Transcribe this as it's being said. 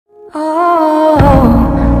Oh,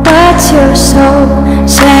 what's your soul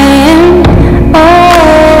saying?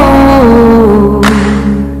 Oh.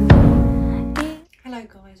 Hello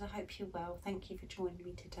guys, I hope you're well. Thank you for joining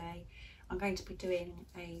me today. I'm going to be doing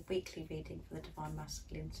a weekly reading for the Divine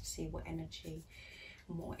Masculine to see what energy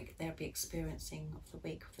and what they'll be experiencing of the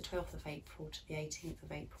week of the 12th of April to the 18th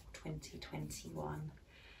of April 2021.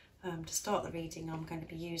 To start the reading, I'm going to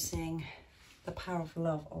be using the Power of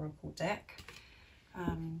Love Oracle deck.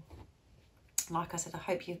 Like I said, I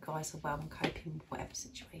hope you guys are well and coping with whatever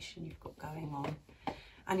situation you've got going on.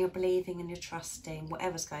 And you're believing and you're trusting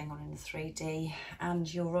whatever's going on in the 3D,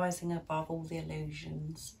 and you're rising above all the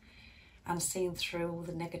illusions and seeing through all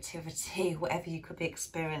the negativity, whatever you could be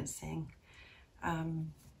experiencing.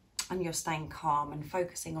 And you're staying calm and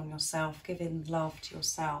focusing on yourself, giving love to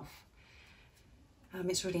yourself.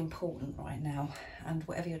 It's really important right now, and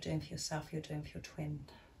whatever you're doing for yourself, you're doing for your twin.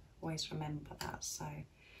 Always remember that. So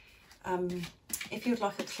if you'd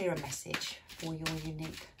like a clearer message for your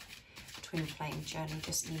unique twin flame journey,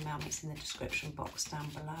 just email me. It's in the description box down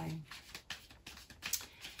below.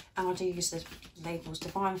 And I do use the labels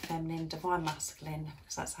Divine Feminine, Divine Masculine,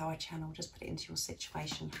 because that's how I channel. Just put it into your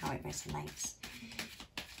situation, how it resonates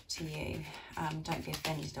to you. Don't be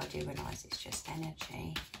offended, I do realise it's just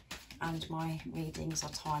energy. And my readings are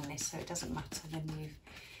timeless, so it doesn't matter when you've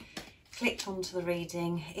clicked onto the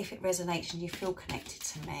reading. If it resonates and you feel connected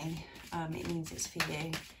to me, it means it's for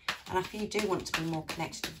you. And if you do want to be more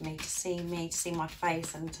connected with me, to see my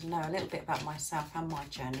face and to know a little bit about myself and my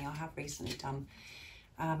journey, I have recently done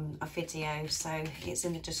a video, so it's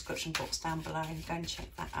in the description box down below. Go and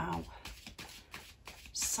check that out.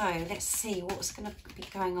 So let's see what's going to be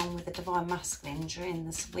going on with the Divine Masculine during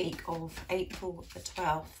this week of April the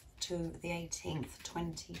 12th to the 18th,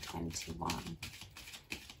 2021.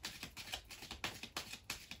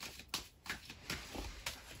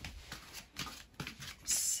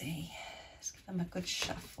 Let's see. Let's give them a good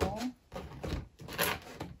shuffle.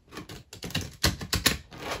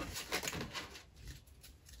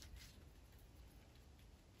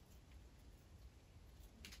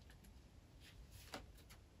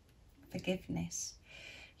 Forgiveness.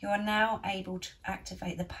 You are now able to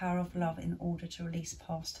activate the power of love in order to release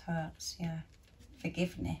past hurts. Yeah,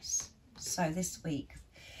 forgiveness. So this week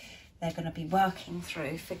they're going to be working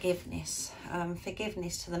through forgiveness.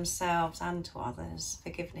 Forgiveness to themselves and to others.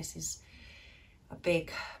 Forgiveness is a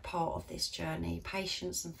big part of this journey.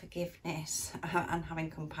 Patience and forgiveness, and having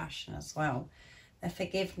compassion as well. They're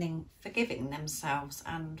forgiving themselves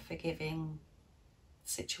and forgiving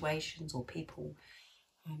situations or people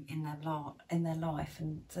in their life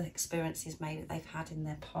and the experiences maybe that they've had in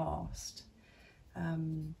their past.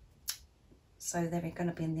 So they're going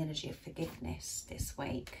to be in the energy of forgiveness this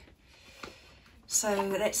week. So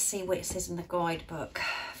let's see what it says in the guidebook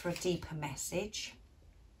for a deeper message.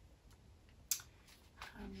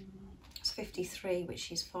 It's 53,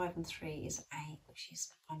 which is 5 and 3 is 8, which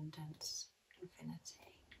is abundance,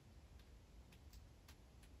 infinity.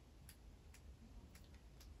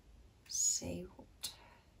 Let's see what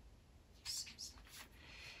this is.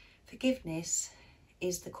 Forgiveness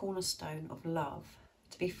is the cornerstone of love.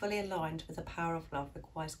 To be fully aligned with the power of love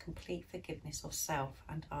requires complete forgiveness of self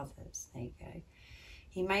and others. There you go.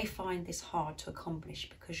 You may find this hard to accomplish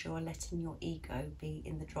because you are letting your ego be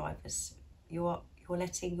in the driver's. You're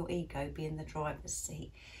letting your ego be in the driver's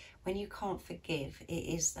seat. When you can't forgive, it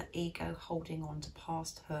is the ego holding on to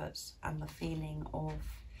past hurts and the feeling of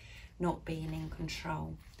not being in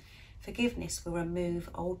control. Forgiveness will remove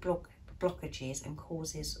old blockages and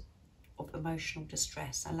causes of emotional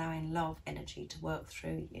distress, allowing love energy to work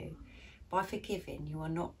through you. By forgiving, you are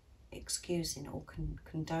not excusing or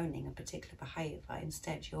condoning a particular behaviour.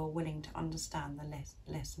 Instead, you are willing to understand the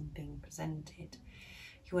lesson being presented.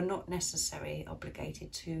 You are not necessarily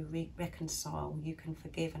obligated to reconcile. You can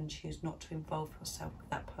forgive and choose not to involve yourself with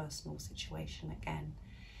that personal situation again.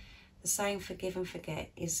 The saying "forgive and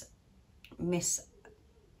forget" is a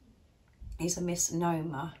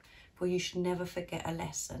misnomer, for you should never forget a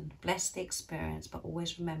lesson. Bless the experience, but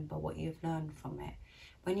always remember what you've learned from it.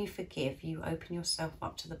 When you forgive, you open yourself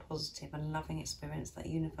up to the positive and loving experience that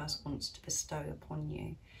the universe wants to bestow upon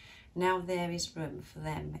you. Now there is room for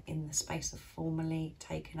them in the space of formerly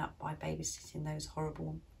taken up by babysitting those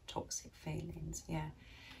horrible toxic feelings. Yeah.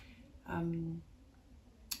 When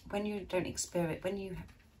you don't experience, when you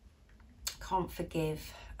can't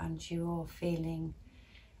forgive and you're feeling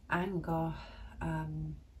anger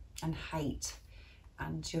and hate,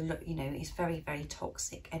 and you know, it's very, very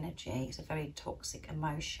toxic energy. It's a very toxic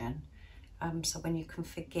emotion. So when you can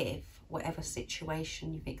forgive whatever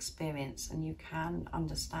situation you've experienced and you can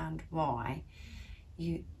understand why,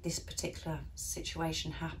 this particular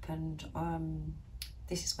situation happened,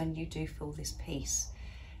 this is when you do feel this peace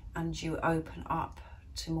and you open up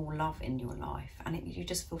to more love in your life, and you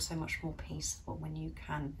just feel so much more peaceful when you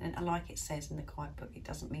can. And like it says in the guidebook, it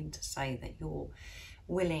doesn't mean to say that you're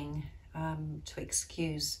willing to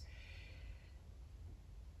excuse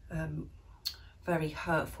very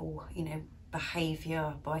hurtful,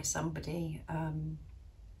 behaviour by somebody.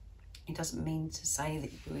 It doesn't mean to say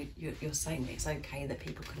that you're saying that it's okay that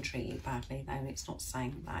people can treat you badly. No, it's not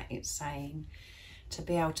saying that. It's saying to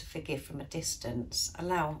be able to forgive from a distance,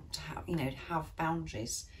 allow to have, have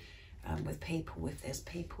boundaries with people. If there's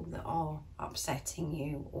people that are upsetting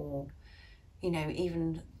you, or,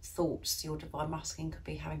 even thoughts, your divine masculine could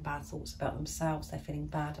be having bad thoughts about themselves. They're feeling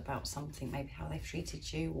bad about something, maybe how they've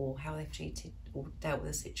treated you, or how they've treated or dealt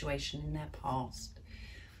with a situation in their past.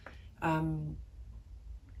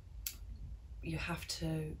 You have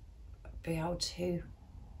to be able to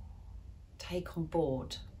take on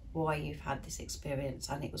board why you've had this experience,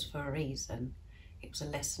 and it was for a reason. It was a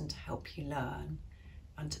lesson to help you learn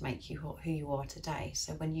and to make you who you are today.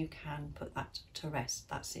 So when you can put that to rest,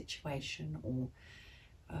 that situation, or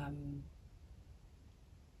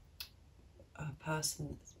a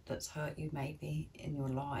person that's hurt you maybe in your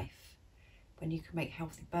life, when you can make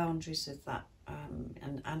healthy boundaries with that,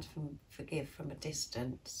 and forgive from a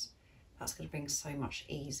distance, that's going to bring so much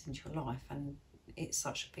ease into your life. And it's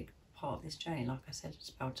such a big part of this journey. Like I said, it's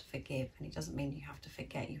about to forgive, and it doesn't mean you have to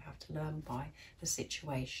forget. You have to learn by the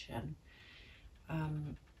situation.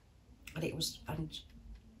 And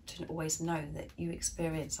to always know that you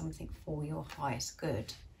experience something for your highest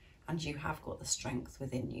good, and you have got the strength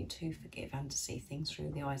within you to forgive and to see things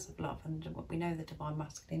through the eyes of love. And we know the divine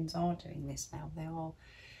masculines are doing this now. They are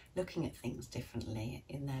looking at things differently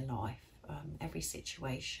in their life. Every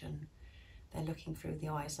situation, they're looking through the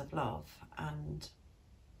eyes of love, and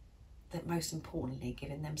that most importantly,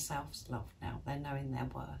 giving themselves love now. They're knowing their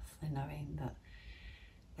worth. They're knowing that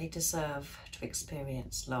they deserve to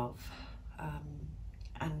experience love,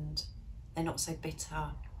 and they're not so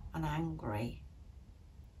bitter and angry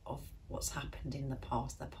of what's happened in the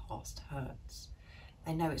past. Their past hurts.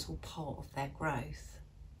 They know it's all part of their growth,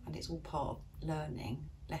 and it's all part of learning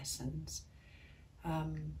lessons.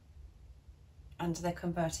 And they're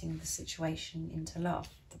converting the situation into love,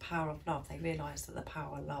 the power of love. They realise that the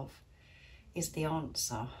power of love is the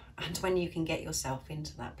answer. And when you can get yourself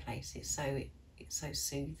into that place, it's so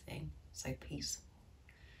soothing, so peaceful.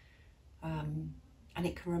 And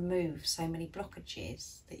it can remove so many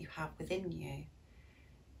blockages that you have within you.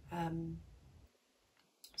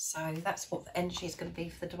 So that's what the energy is going to be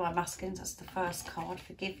for the divine masculines. That's the first card,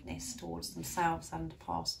 forgiveness towards themselves and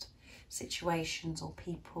past situations or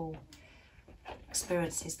people,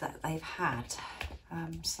 experiences that they've had.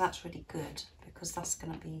 So that's really good, because that's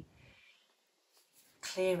going to be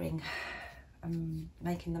clearing,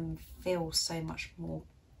 making them feel so much more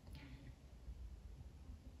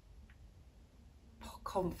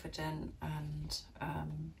confident and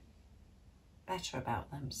better about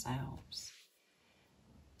themselves.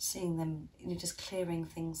 Seeing them, just clearing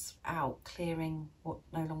things out, clearing what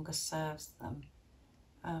no longer serves them,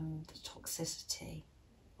 the toxicity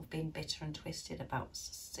of being bitter and twisted about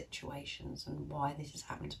situations and why this has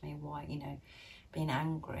happened to me, why, being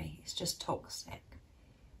angry. It's just toxic.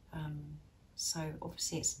 So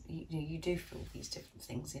obviously it's, you do feel these different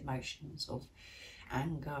things, emotions of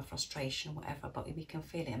anger, frustration, whatever, but we can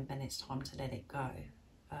feel it, and then it's time to let it go.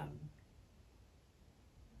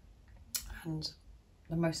 And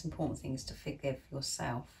the most important thing is to forgive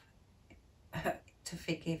yourself. To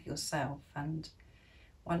forgive yourself, and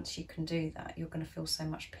once you can do that, you're going to feel so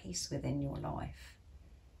much peace within your life,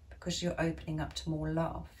 because you're opening up to more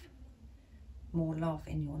love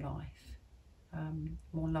in your life,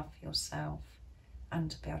 more love for yourself, and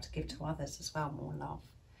to be able to give to others as well, more love.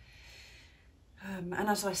 And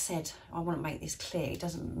as I said, I want to make this clear, it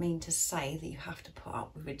doesn't mean to say that you have to put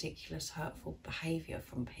up with ridiculous, hurtful behaviour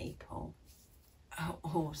from people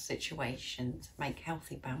or situations. Make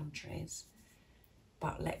healthy boundaries,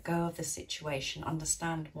 but let go of the situation,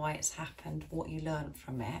 understand why it's happened, what you learned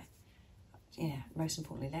from it. Most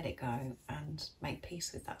importantly, let it go and make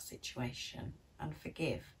peace with that situation and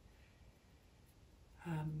forgive,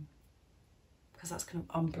 because that's going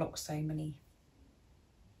to unblock so many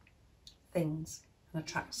things and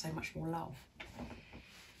attract so much more love.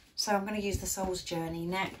 So I'm going to use the Soul's Journey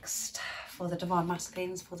next for the Divine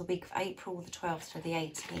Masculines for the week of April the 12th to the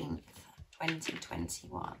 18th,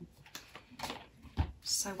 2021.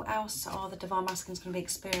 So what else are the Divine Masculines going to be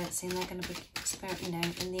experiencing? They're going to be experiencing,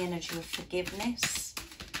 in the energy of forgiveness.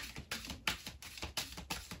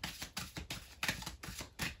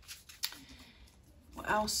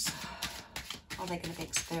 else are they going to be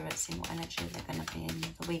experiencing? What energy they're going to be in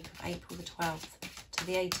the week of April the 12th to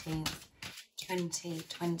the 18th,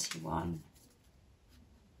 2021.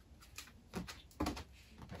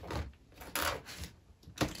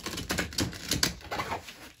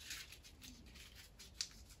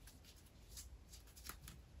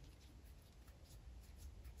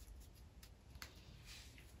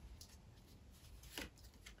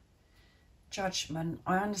 Judgment.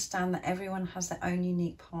 I understand that everyone has their own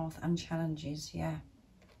unique path and challenges. Yeah.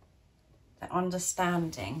 They're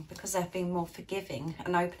understanding because they're being more forgiving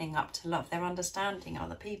and opening up to love. They're understanding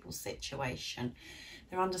other people's situation.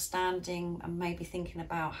 They're understanding and maybe thinking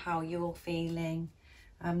about how you're feeling.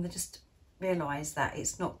 They just realise that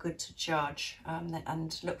it's not good to judge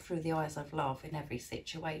and look through the eyes of love in every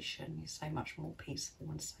situation. You're so much more peaceful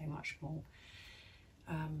and so much more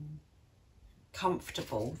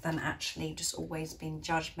comfortable than actually just always being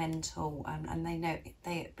judgmental, and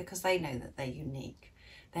because they know that they're unique,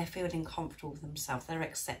 they're feeling comfortable with themselves, they're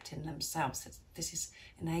accepting themselves. This is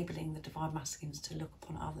enabling the divine masculines to look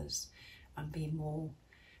upon others and be more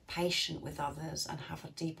patient with others and have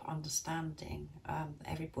a deeper understanding that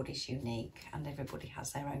everybody's unique and everybody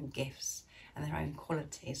has their own gifts and their own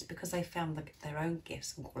qualities because they found their own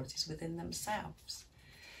gifts and qualities within themselves.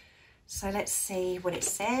 So let's see what it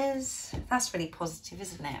says. That's really positive,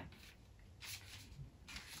 isn't it?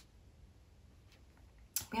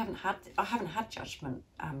 I haven't had Judgment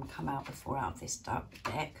come out before out of this dark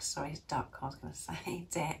deck. Sorry, it's dark, I was going to say.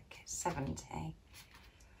 Deck 70.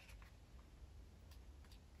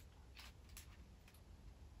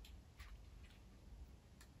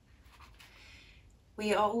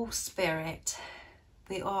 We are all spirit.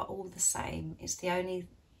 We are all the same. It's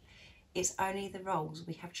only the roles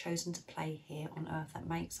we have chosen to play here on earth that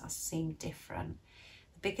makes us seem different.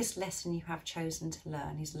 The biggest lesson you have chosen to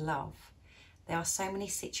learn is love. There are so many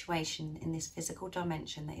situations in this physical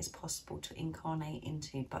dimension that is possible to incarnate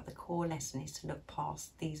into, but the core lesson is to look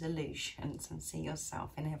past these illusions and see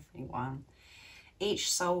yourself in everyone.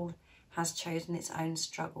 Each soul has chosen its own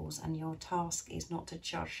struggles, and your task is not to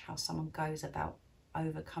judge how someone goes about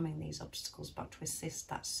overcoming these obstacles, but to assist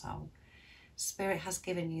that soul. Spirit has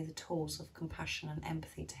given you the tools of compassion and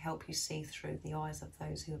empathy to help you see through the eyes of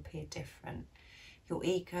those who appear different. Your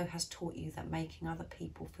ego has taught you that making other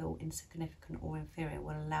people feel insignificant or inferior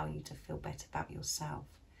will allow you to feel better about yourself.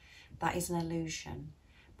 That is an illusion.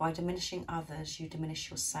 By diminishing others, you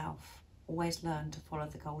diminish yourself. Always learn to follow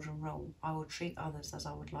the golden rule. I will treat others as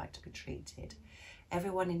I would like to be treated.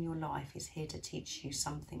 Everyone in your life is here to teach you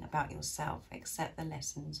something about yourself. Accept the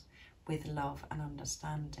lessons with love and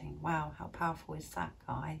understanding. Wow, how powerful is that,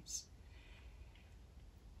 guys?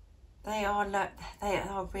 They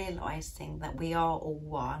are realising that we are all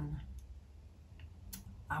one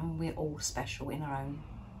and we're all special in our own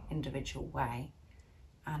individual way.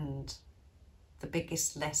 And the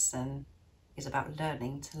biggest lesson is about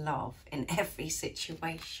learning to love in every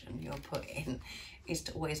situation you're put in, is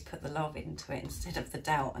to always put the love into it instead of the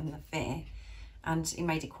doubt and the fear. And he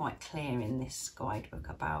made it quite clear in this guidebook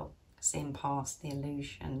about seeing past the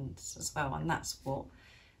illusions as well, and that's what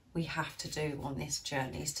we have to do on this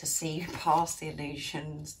journey, is to see past the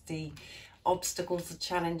illusions, the obstacles, the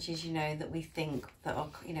challenges, you know, that we think that are,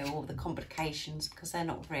 you know, all the complications, because they're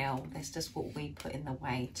not real. There's just what we put in the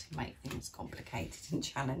way to make things complicated and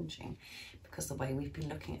challenging, because the way we've been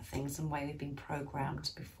looking at things and the way we've been programmed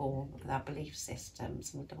before with our belief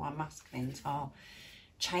systems, and the divine masculines are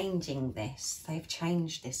changing this. They've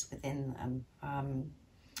changed this within them.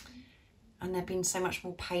 And they've been so much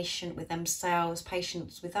more patient with themselves,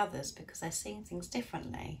 patient with others, because they're seeing things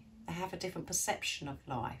differently. They have a different perception of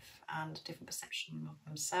life and a different perception of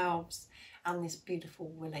themselves and this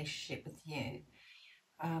beautiful relationship with you.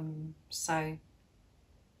 So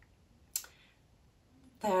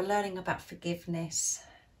they are learning about forgiveness.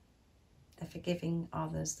 They're forgiving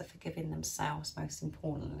others. They're forgiving themselves, most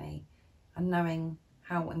importantly, and knowing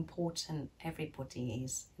how important everybody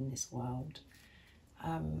is in this world.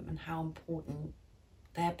 And how important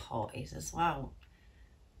their part is as well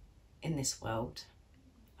in this world.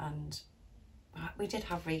 And we did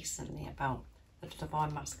have recently about the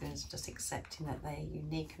divine masculines just accepting that they're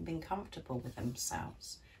unique and being comfortable with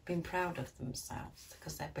themselves, being proud of themselves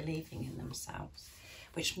because they're believing in themselves,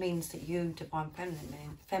 which means that you, divine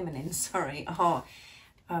feminine,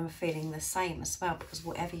 are feeling the same as well, because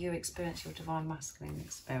whatever you experience, your divine masculine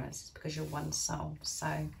experience, because you're one soul.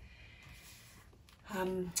 So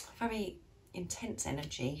very intense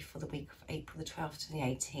energy for the week of April the 12th to the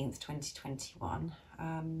 18th, 2021.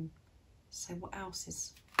 So what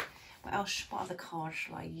other cards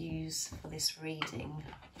shall I use for this reading?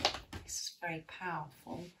 This is very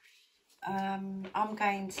powerful. I'm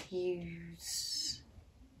going to use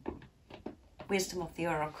Wisdom of the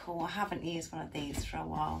Oracle. I haven't used one of these for a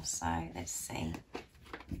while, so let's see.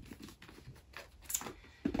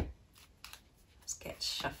 Let's get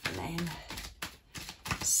shuffling.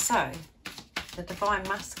 So, the Divine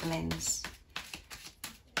Masculines,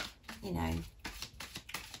 you know,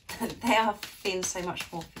 they are being so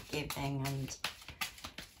much more forgiving and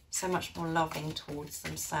so much more loving towards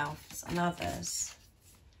themselves and others.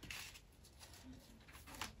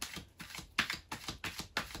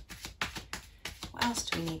 What else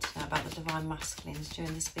do we need to know about the Divine Masculines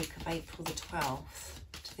during this week of April the 12th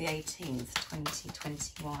to the 18th,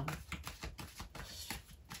 2021?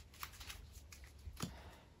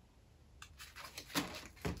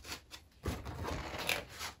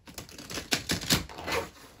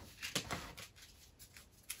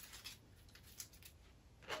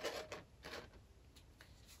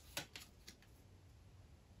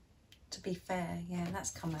 To be fair, yeah,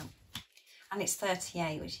 that's come out. And it's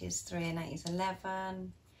 38, which is 3 and 8 is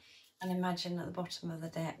 11. And imagine at the bottom of the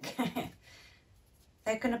deck,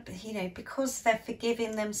 they're going to, you know, because they're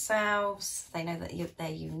forgiving themselves, they know that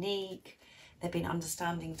they're unique, they've been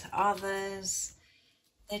understanding to others,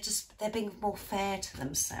 they're being more fair to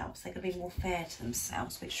themselves. They're going to be more fair to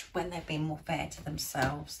themselves, which when they're being more fair to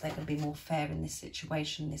themselves, they're going to be more fair in this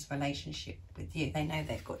situation, this relationship with you. They know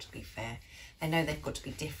they've got to be fair. They know they've got to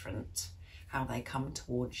be different, how they come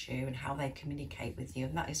towards you and how they communicate with you.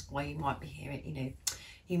 And that is why you might be hearing, you know,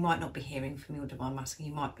 you might not be hearing from your Divine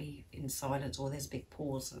Masculine. You might be in silence, or there's a big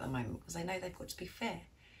pause at the moment, because they know they've got to be fair.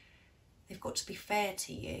 They've got to be fair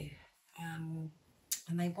to you. And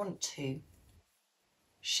they want to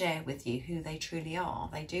share with you who they truly are.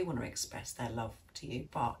 They do want to express their love to you,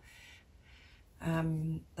 but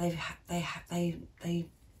they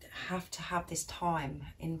have to have this time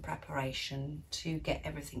in preparation to get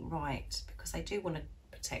everything right, because they do want to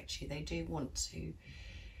protect you. They do want to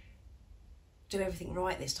do everything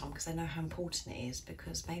right this time, because they know how important it is,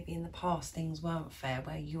 because maybe in the past things weren't fair,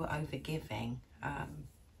 where you were overgiving,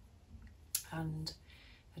 and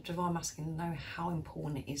the Divine Masculine know how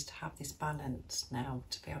important it is to have this balance now,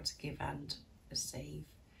 to be able to give and receive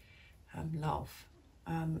love.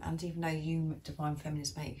 And even though you Divine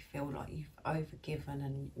Feminines make you feel like you've overgiven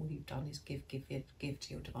and all you've done is give to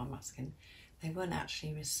your Divine Masculine, they weren't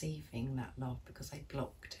actually receiving that love, because they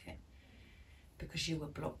blocked it. Because you were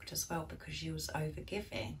blocked as well, because you was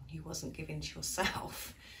overgiving. You wasn't giving to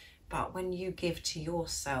yourself. But when you give to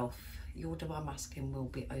yourself, your Divine Masculine will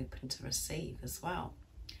be open to receive as well,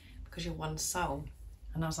 because you're one soul.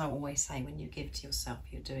 And as I always say, when you give to yourself,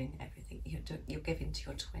 you're doing everything. You're giving to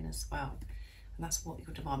your twin as well. And that's what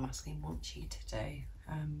your Divine Masculine wants you to do.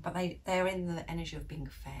 But they're in the energy of being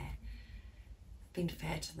fair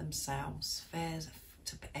to themselves, fair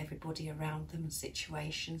to everybody around them and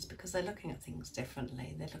situations, because they're looking at things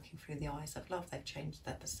differently. They're looking through the eyes of love. They've changed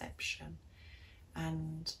their perception,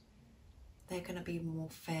 and they're going to be more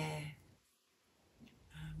fair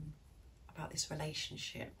about this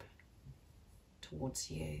relationship towards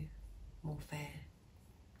you, more fair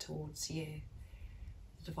towards you,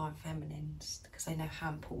 the Divine Feminines, because they know how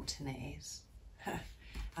important it is.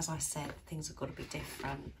 As I said, things have got to be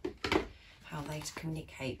different, how they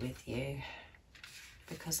communicate with you,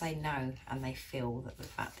 because they know and they feel that the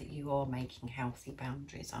fact that you are making healthy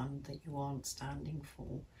boundaries and that you aren't standing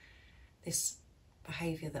for this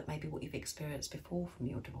behaviour that maybe what you've experienced before from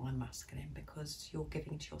your Divine Masculine, because you're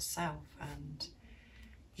giving to yourself and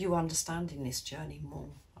you understanding this journey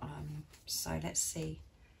more. So let's see,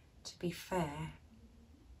 to be fair,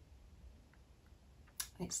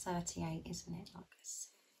 it's 38, isn't it, like I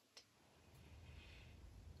said.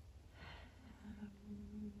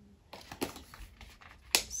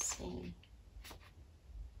 Let's see.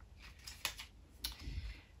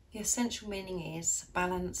 The essential meaning is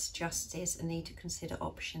balance, justice, a need to consider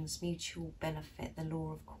options, mutual benefit, the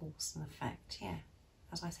law of cause and effect. Yeah,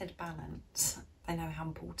 as I said, balance. They know how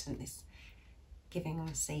important this giving and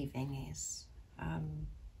receiving is.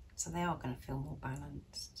 So they are going to feel more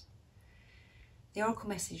balanced. The oracle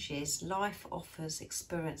message is: life offers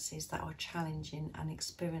experiences that are challenging and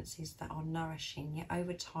experiences that are nourishing, yet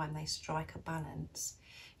over time they strike a balance.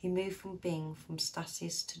 You move from being, from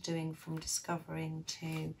status to doing, from discovering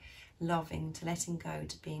to loving, to letting go,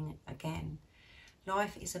 to being again.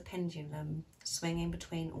 Life is a pendulum swinging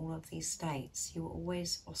between all of these states. You will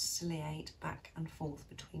always oscillate back and forth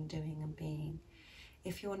between doing and being.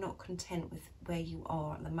 If you are not content with where you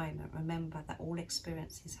are at the moment, remember that all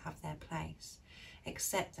experiences have their place.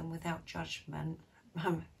 Accept them without judgment.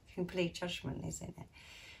 Complete judgment, isn't it?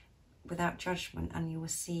 without judgment, and you will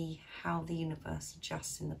see how the universe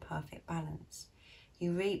adjusts in the perfect balance.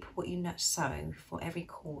 You reap what you sow. For every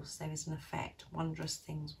cause there is an effect. Wondrous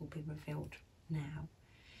things will be revealed now.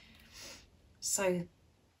 So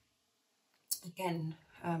again,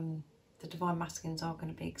 the Divine Masculines are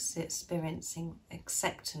going to be experiencing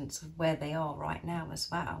acceptance of where they are right now as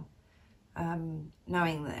well.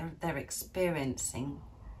 Knowing that they're experiencing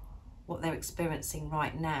what they're experiencing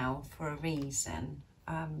right now for a reason,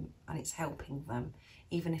 and it's helping them,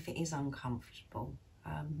 even if it is uncomfortable.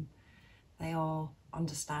 They are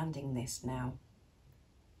understanding this now.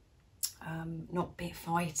 Not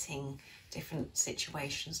fighting different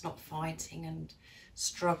situations, not fighting and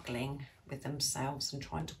struggling with themselves and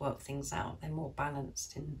trying to work things out. They're more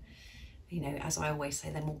balanced in, you know, as I always say,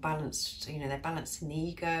 they're more balanced. You know, they're balancing the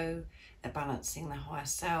ego, they're balancing their higher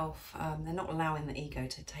self. They're not allowing the ego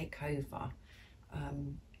to take over.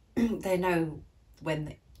 They know when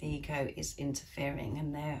the ego is interfering,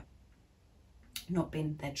 and they're not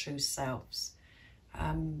being their true selves.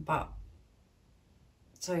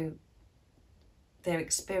 So they're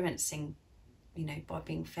experiencing, you know, by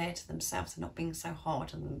being fair to themselves and not being so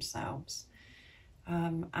hard on themselves.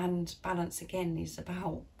 And balance again is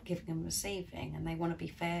about giving and receiving, and they want to be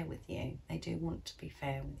fair with you. They do want to be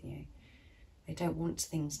fair with you. They don't want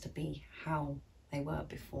things to be how they were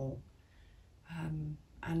before.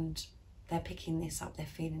 And they're picking this up, they're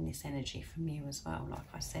feeling this energy from you as well, like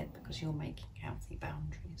I said, because you're making healthy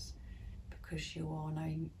boundaries, because you are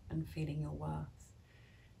knowing and feeling your worth.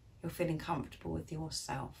 You're feeling comfortable with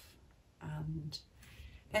yourself. And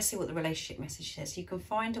let's see what the relationship message says. You can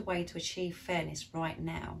find a way to achieve fairness right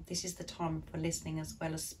now. This is the time for listening as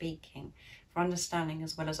well as speaking, for understanding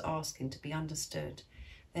as well as asking to be understood.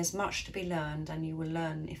 There's much to be learned, and you will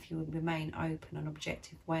learn if you remain open and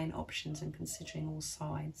objective, weighing options and considering all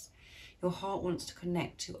sides. Your heart wants to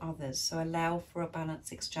connect to others, so allow for a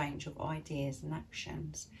balanced exchange of ideas and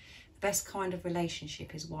actions. The best kind of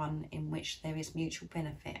relationship is one in which there is mutual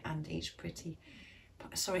benefit, and each party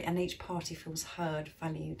feels heard,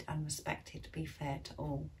 valued and respected. Be fair to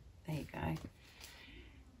all. There you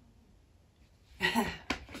go.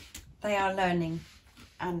 They are learning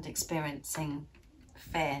and experiencing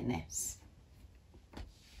fairness.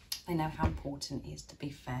 They know how important it is to be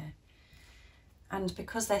fair. And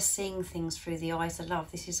because they're seeing things through the eyes of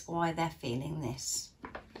love, this is why they're feeling this.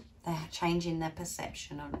 They're changing their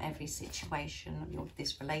perception on every situation of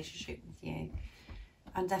this relationship with you.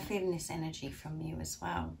 And they're feeling this energy from you as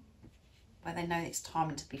well, where they know it's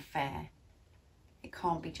time to be fair. It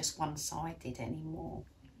can't be just one-sided anymore.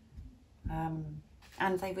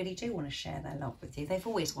 And they really do want to share their love with you. They've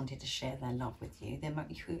always wanted to share their love with you.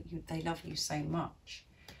 They love you so much.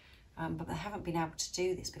 But they haven't been able to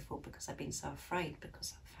do this before because they've been so afraid,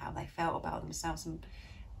 because of how they felt about themselves, and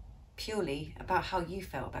purely about how you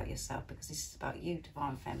felt about yourself, because this is about you,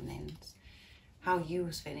 Divine Feminines. How you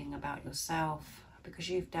was feeling about yourself, because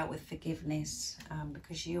you've dealt with forgiveness,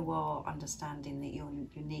 because you are understanding that you're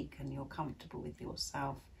unique and you're comfortable with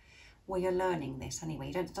yourself. Well, you're learning this anyway.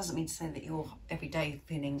 It doesn't mean to say that you're every day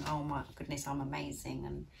feeling, oh my goodness, I'm amazing,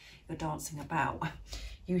 and you're dancing about.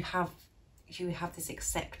 You have this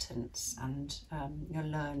acceptance, and you're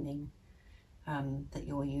learning that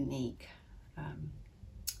you're unique,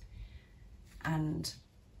 and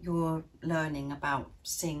you're learning about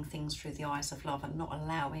seeing things through the eyes of love and not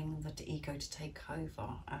allowing the ego to take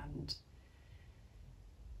over and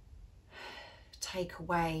take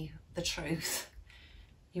away the truth.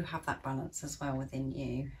 You have that balance as well within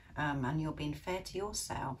you, and you're being fair to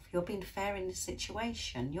yourself. You're being fair in this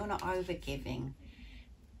situation. You're not over-giving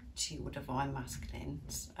to your Divine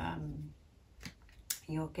Masculines.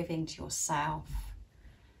 You're giving to yourself,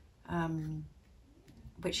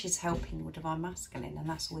 which is helping your Divine Masculine, and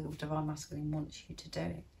that's all your Divine Masculine wants you to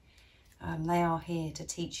do. They are here to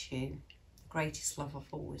teach you the greatest love of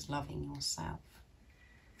all is loving yourself.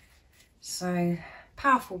 So,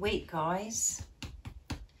 powerful week, guys.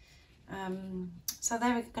 So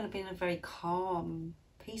they're going to be in a very calm,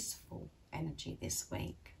 peaceful energy this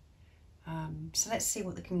week. So let's see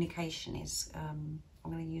what the communication is. I'm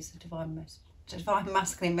going to use the Divine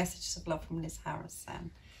Masculine Messages of Love from Liz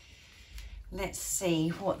Harrison. Let's see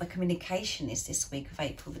what the communication is this week of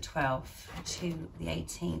April the 12th to the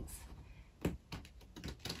 18th.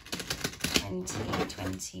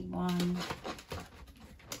 2021.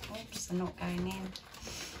 Oops, they're not going in.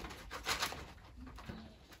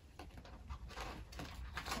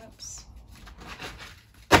 Oops.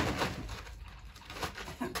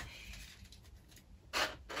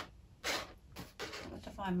 What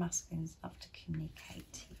Divine Masculines love to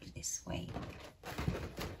communicate to you this week?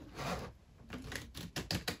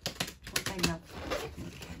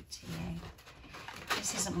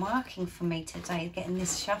 this isn't working for me today, getting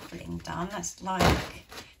this shuffling done. That's like...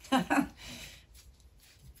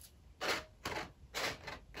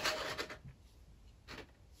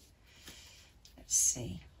 Let's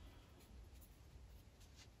see.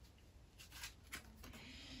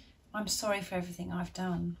 I'm sorry for everything I've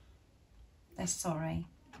done. They're sorry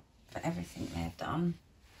for everything they've done.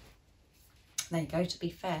 There you go, to be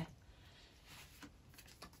fair.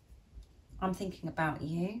 I'm thinking about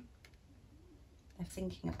you. They're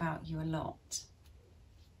thinking about you a lot.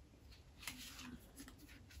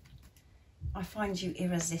 I find you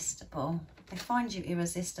irresistible. I find you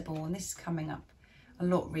irresistible, and this is coming up a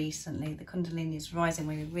lot recently. The Kundalini is rising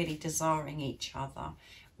when we're really desiring each other,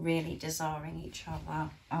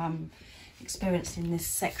 experiencing this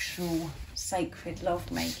sexual, sacred,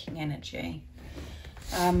 love-making energy.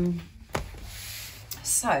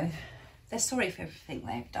 So, they're sorry for everything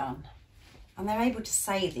they've done. And they're able to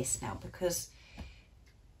say this now because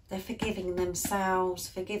they're forgiving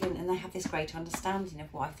themselves, and they have this greater understanding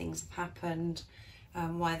of why things have happened,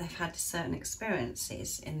 why they've had certain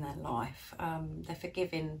experiences in their life. They're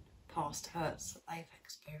forgiving past hurts that they've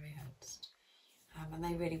experienced. And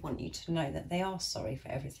they really want you to know that they are sorry for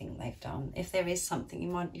everything they've done. If there is something,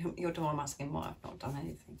 your Divine Masculine might have not done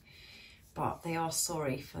anything, but they are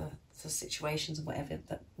sorry for situations and whatever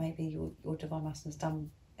that maybe your Divine Masculine has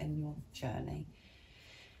done in your journey.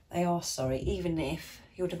 They are sorry, even if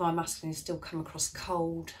your Divine Masculine has still come across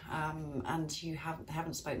cold, and they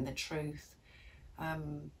haven't spoken the truth,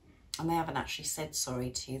 and they haven't actually said sorry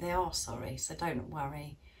to you. They are sorry, so don't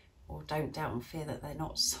worry or don't doubt and fear that they're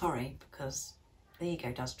not sorry, because the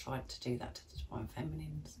ego does try to do that to the Divine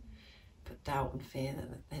Feminines. But doubt and fear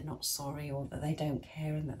that they're not sorry or that they don't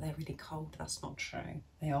care and that they're really cold, that's not true.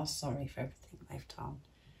 They are sorry for everything they've done.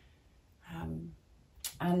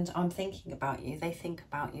 And I'm thinking about you. They think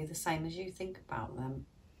about you the same as you think about them.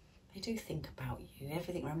 They do think about you.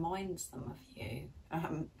 Everything reminds them of you.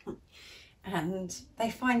 And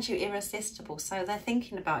they find you irresistible. So they're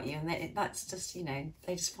thinking about you, and that's just, you know,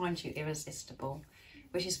 they just find you irresistible,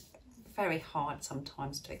 which is very hard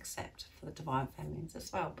sometimes to accept for the Divine Feminines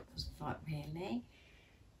as well, because like, really,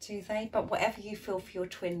 do they? But whatever you feel for your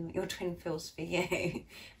twin feels for you.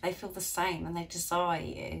 They feel the same and they desire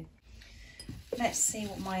you. Let's see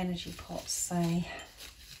what my energy pots say.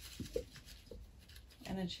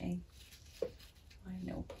 Energy. My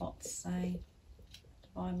little pots say.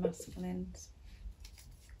 Divine Masculines.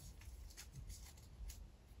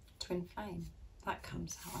 Twin Flame. That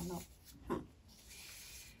comes out a lot.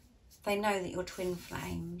 They know that you're twin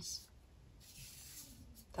flames.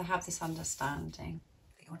 They have this understanding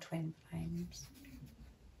that you're twin flames.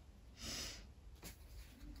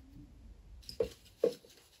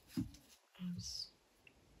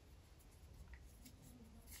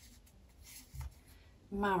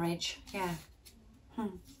 Marriage, yeah.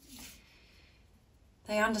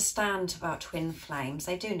 They understand about twin flames.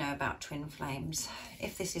 They do know about twin flames.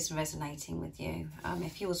 If this is resonating with you,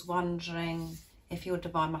 if you was wondering if your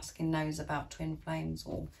Divine Masculine knows about twin flames,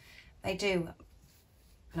 or they do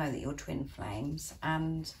know that you're twin flames,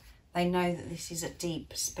 and they know that this is a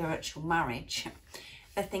deep spiritual marriage.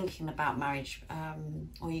 They're thinking about marriage,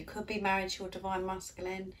 or you could be married to your Divine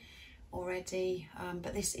Masculine already,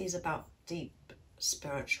 but this is about deep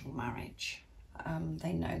spiritual marriage.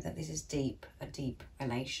 They know that this is a deep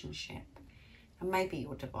relationship, and maybe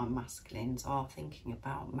your Divine Masculines are thinking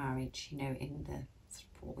about marriage, you know, in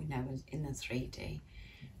what we know as in the 3D,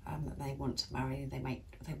 that they want to marry,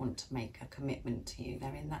 they want to make a commitment to you.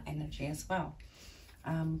 They're in that energy as well,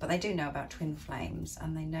 but they do know about twin flames,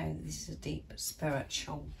 and they know that this is a deep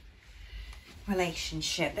spiritual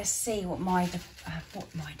relationship. Let's see what my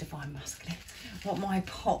Divine Masculine, what my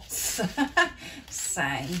pots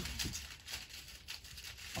say,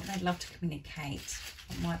 what they'd love to communicate,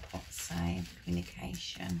 what my pots say of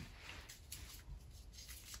communication.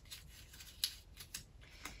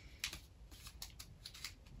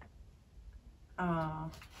 Ah,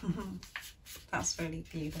 that's really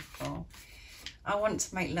beautiful. I want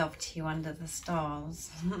to make love to you under the stars.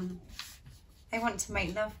 They want to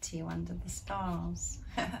make love to you under the stars.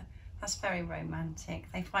 That's very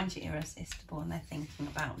romantic. They find you irresistible, and they're thinking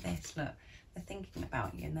about this. Look, they're thinking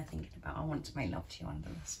about you, and they're thinking about, I want to make love to you under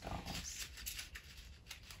the stars.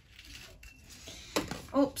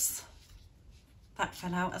 Oops, that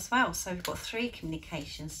fell out as well. So we've got 3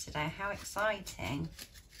 communications today. How exciting.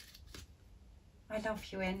 I love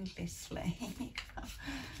you endlessly.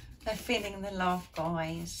 They're feeling the love,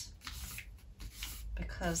 guys,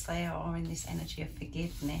 because they are in this energy of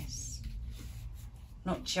forgiveness,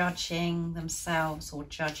 not judging themselves or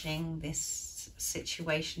judging this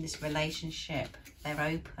situation, this relationship. They're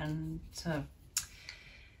open to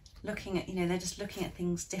looking at, you know, they're just looking at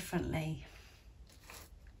things differently.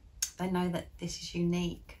 They know that this is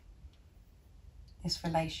unique, this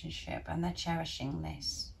relationship, and they're cherishing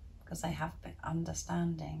this because they have been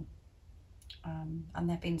understanding. And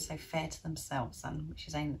they're being so fair to themselves, and which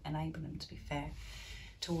is enabling them to be fair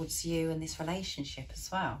towards you and this relationship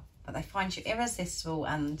as well. But they find you irresistible,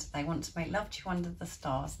 and they want to make love to you under the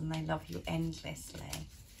stars, and they love you endlessly.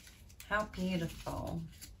 How beautiful.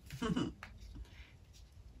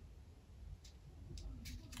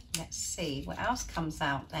 Let's see what else comes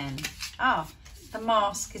out then. Ah, the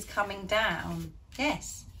mask is coming down.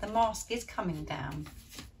 Yes, the mask is coming down.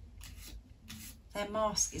 Their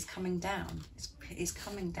mask is coming down. It's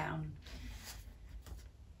coming down.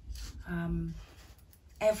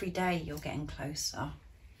 Every day you're getting closer.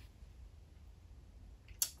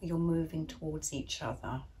 You're moving towards each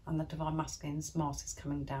other, and the Divine Masculine's mask is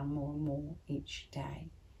coming down more and more each day.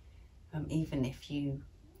 Even if you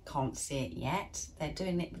can't see it yet, they're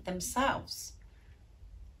doing it with themselves.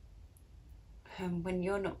 When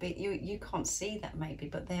you're not, you can't see that maybe,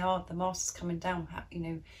 but they are. The mask is coming down. You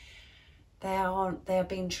know, they are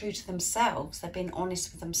being true to themselves. They're being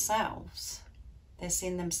honest with themselves. They're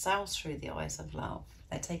seeing themselves through the eyes of love.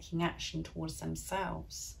 They're taking action towards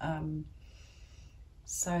themselves.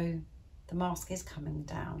 So the mask is coming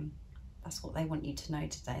down. That's what they want you to know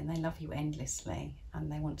today. And they love you endlessly,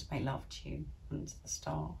 and they want to make love to you under the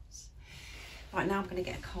stars. Right, now I'm going to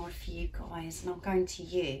get a card for you guys, and I'm going to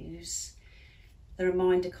use the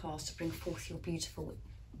reminder cards to bring forth your beautiful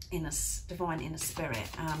divine inner spirit,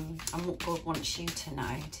 and what God wants you to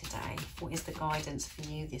know today. What is the guidance for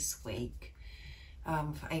you this week,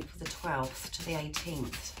 for April the 12th to the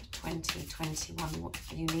 18th, 2021, what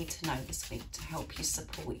you need to know this week to help you,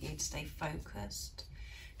 support you to stay focused,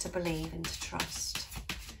 to believe and to trust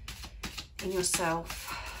in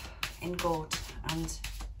yourself, in God and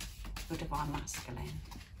your Divine Masculine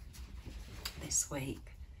this week.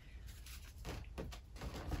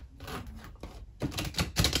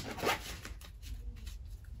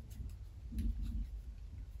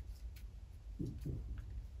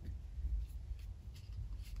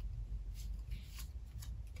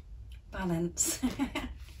 Balance.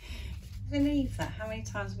 Believe that. How many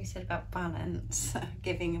times have we said about balance,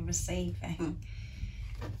 giving and receiving?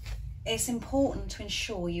 It's important to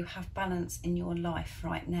ensure you have balance in your life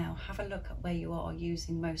right now. Have a look at where you are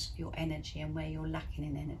using most of your energy and where you're lacking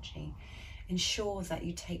in energy. Ensure that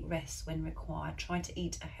you take rest when required. Try to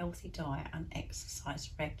eat a healthy diet and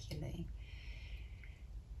exercise regularly.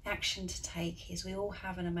 Action to take is we all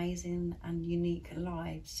have an amazing and unique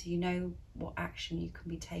lives. So you know what action you can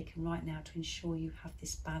be taken right now to ensure you have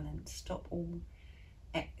this balance. Stop all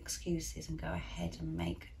excuses and go ahead and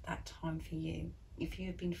make that time for you. If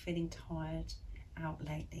you've been feeling tired out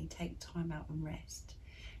lately, take time out and rest.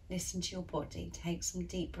 Listen to your body. Take some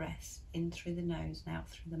deep breaths in through the nose and out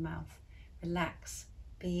through the mouth. Relax.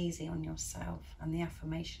 Be easy on yourself. And the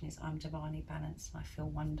affirmation is, I'm divinely balanced and I feel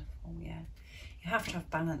wonderful. Yeah. You have to have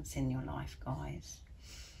balance in your life, guys.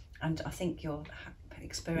 And I think you're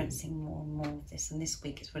experiencing more and more of this. And this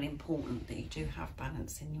week it's really important that you do have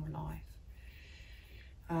balance in your life.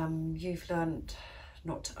 You've learned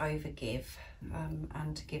not to overgive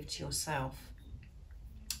and to give to yourself.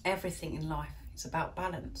 Everything in life is about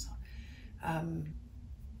balance.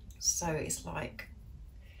 So it's like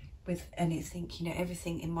with anything, you know,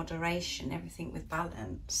 everything in moderation, everything with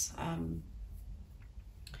balance.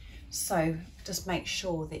 So just make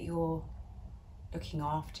sure that you're looking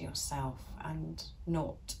after yourself and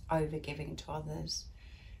not over giving to others,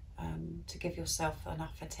 to give yourself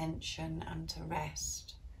enough attention and to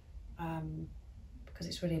rest, because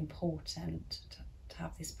it's really important to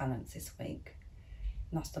have this balance this week.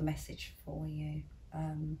 And that's the message for you,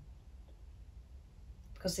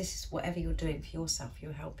 because this is whatever you're doing for yourself,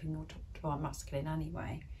 you're helping your Divine Masculine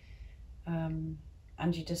anyway.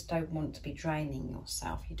 And you just don't want to be draining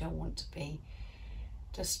yourself. You don't want to be,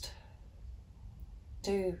 just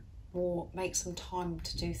do more, make some time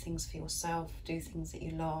to do things for yourself, do things that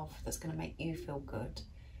you love, that's going to make you feel good.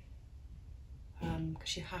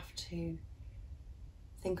 Because you have to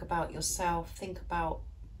think about yourself, think about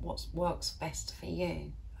what works best for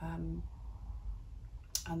you. And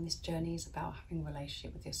this journey is about having a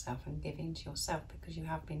relationship with yourself and giving to yourself, because you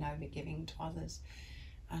have been over giving to others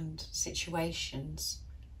and situations,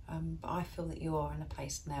 but I feel that you are in a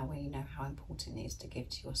place now where you know how important it is to give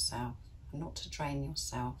to yourself and not to drain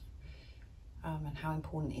yourself, and how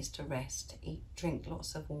important it is to rest, to eat, drink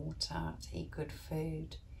lots of water, to eat good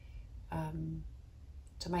food,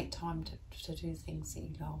 to make time to do things that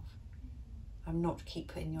you love. not keep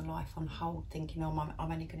putting your life on hold thinking, oh,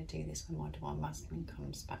 I'm only going to do this when my divine masculine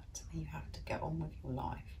comes back to me. You have to get on with your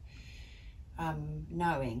life.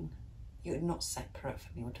 Knowing you're not separate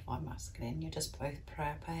from your divine masculine, you're just both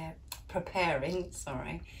preparing,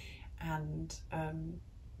 sorry, and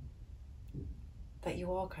that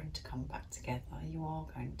you are going to come back together. You are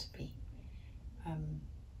going to be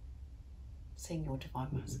seeing your divine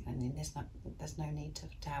masculine, and there's no need to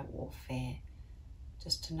doubt or fear.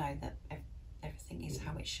 Just to know that everything is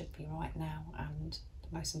how it should be right now, and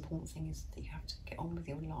the most important thing is that you have to get on with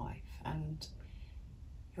your life, and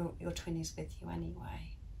your twin is with you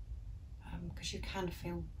anyway, because you can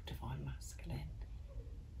feel divine masculine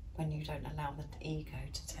when you don't allow the ego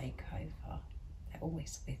to take over. They're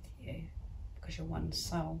always with you because you're one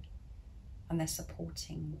soul, and they're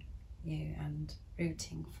supporting you and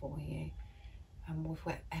rooting for you, and with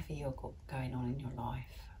whatever you've got going on in your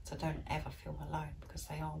life. So don't ever feel alone, because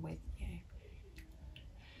they are with you.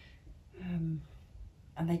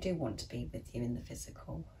 And they do want to be with you in the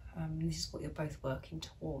physical. This is what you're both working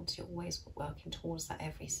towards. You're always working towards that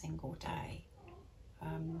every single day.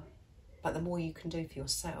 But the more you can do for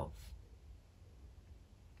yourself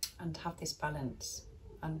and have this balance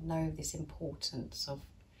and know this importance of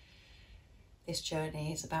this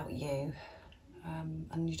journey is about you,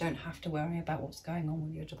 and you don't have to worry about what's going on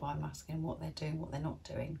with your divine masculine, what they're doing, what they're not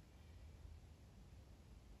doing.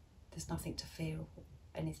 There's nothing to fear or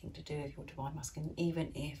anything to do with your divine masculine,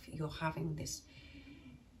 even if you're having this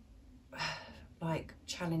like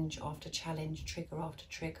challenge after challenge, trigger after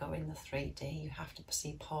trigger in the 3D. You have to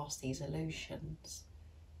see past these illusions,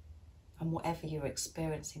 and whatever you're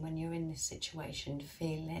experiencing when you're in this situation,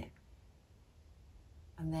 feel it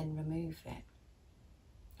and then remove it,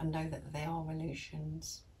 and know that they are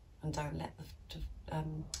illusions, and don't let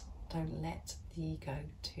the ego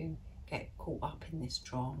to get caught up in this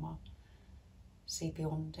drama. See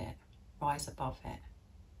beyond it, rise above it.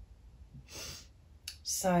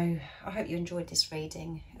 So I hope you enjoyed this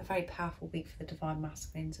reading. A very powerful week for the divine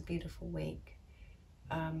masculine. It's a beautiful week,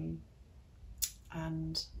 and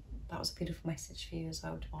that was a beautiful message for you as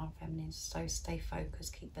well, divine feminine. So stay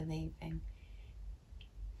focused, keep believing,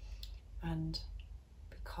 and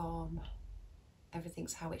be calm.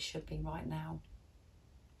 Everything's how it should be right now.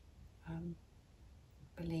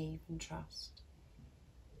 Believe and trust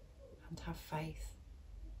and have faith.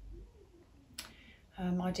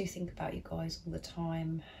 I do think about you guys all the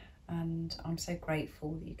time, and I'm so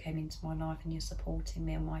grateful that you came into my life and you're supporting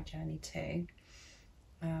me on my journey too,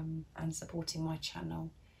 and supporting my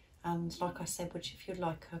channel. And like I said, if you'd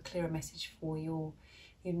like a clearer message for your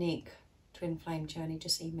unique twin flame journey,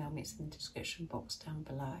 just email me. It's in the description box down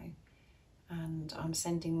below. And I'm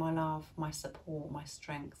sending my love, my support, my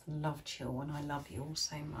strength and love to you, and I love you all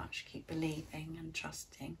so much. Keep believing and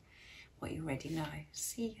trusting what you already know.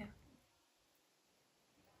 See ya.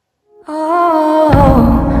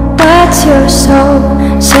 Oh, but you're so